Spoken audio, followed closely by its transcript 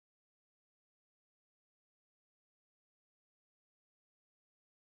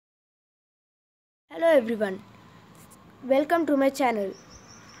Hello everyone, welcome to my channel.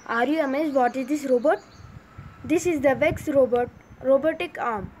 Are you amazed what is this robot? This is the Vex Robotic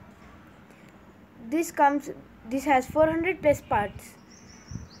Arm. This has 400 plus parts.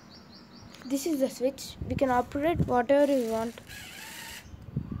 This is the switch. We can operate whatever we want.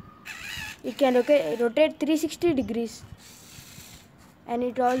 It can rotate 360 degrees and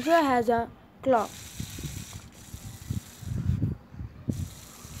it also has a clock.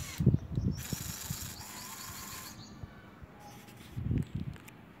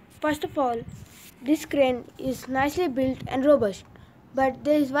 First of all, this crane is nicely built and robust, but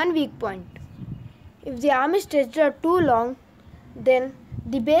there is one weak point. If the arm is stretched out too long, then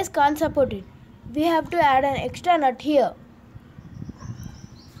the base can't support it. We have to add an extra nut here.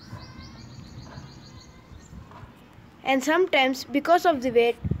 And sometimes, because of the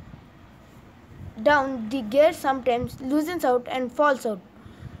weight down, the gear sometimes loosens out and falls out.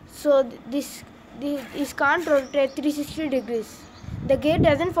 So this can't rotate 360 degrees. The gear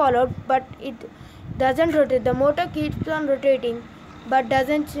doesn't fall out, but it doesn't rotate. The motor keeps on rotating but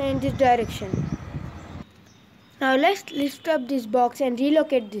doesn't change its direction. Now let's lift up this box and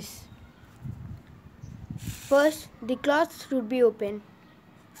relocate this. First, the cloth should be open.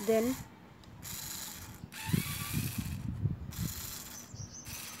 Then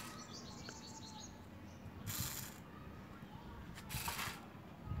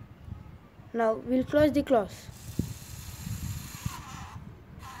now we'll close the cloth.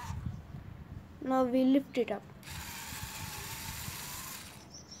 Now we lift it up.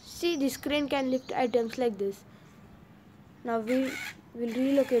 See, this crane can lift items like this. Now we will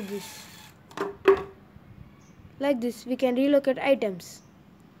relocate this. Like this, we can relocate items.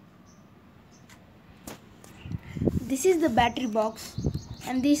 This is the battery box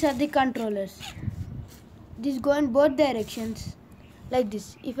and these are the controllers. These go in both directions like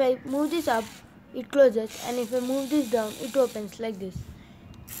this. If I move this up, it closes, and if I move this down, it opens like this.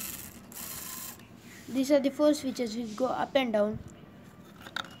 These are the 4 switches which go up and down.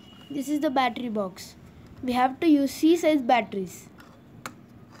 This is the battery box. We have to use C-size batteries.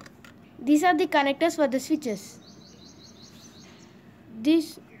 These are the connectors for the switches.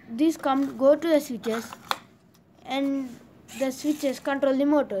 These go to the switches, and the switches control the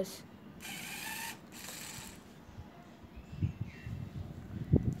motors.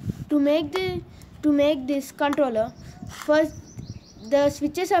 To make this controller, first the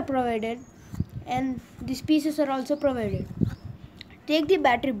switches are provided and these pieces are also provided. Take the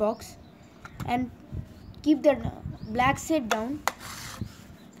battery box and keep the black set down.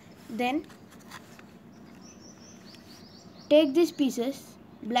 Then take these pieces,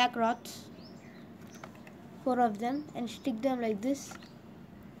 black rods, 4 of them, and stick them like this.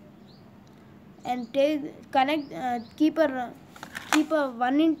 And keep a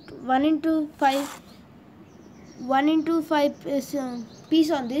 1x5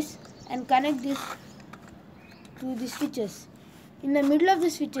 piece on this and connect this to the switches. In the middle of the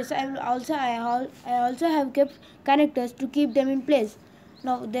switches, I also have kept connectors to keep them in place.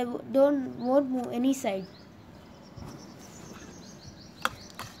 Now they won't move any side.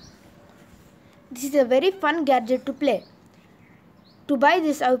 This is a very fun gadget to play. To buy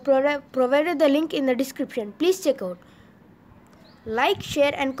this, I have provided the link in the description. Please check out. Like,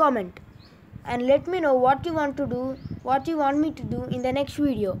 share and comment. And let me know what you want me to do in the next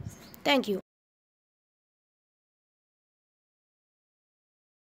video. Thank you.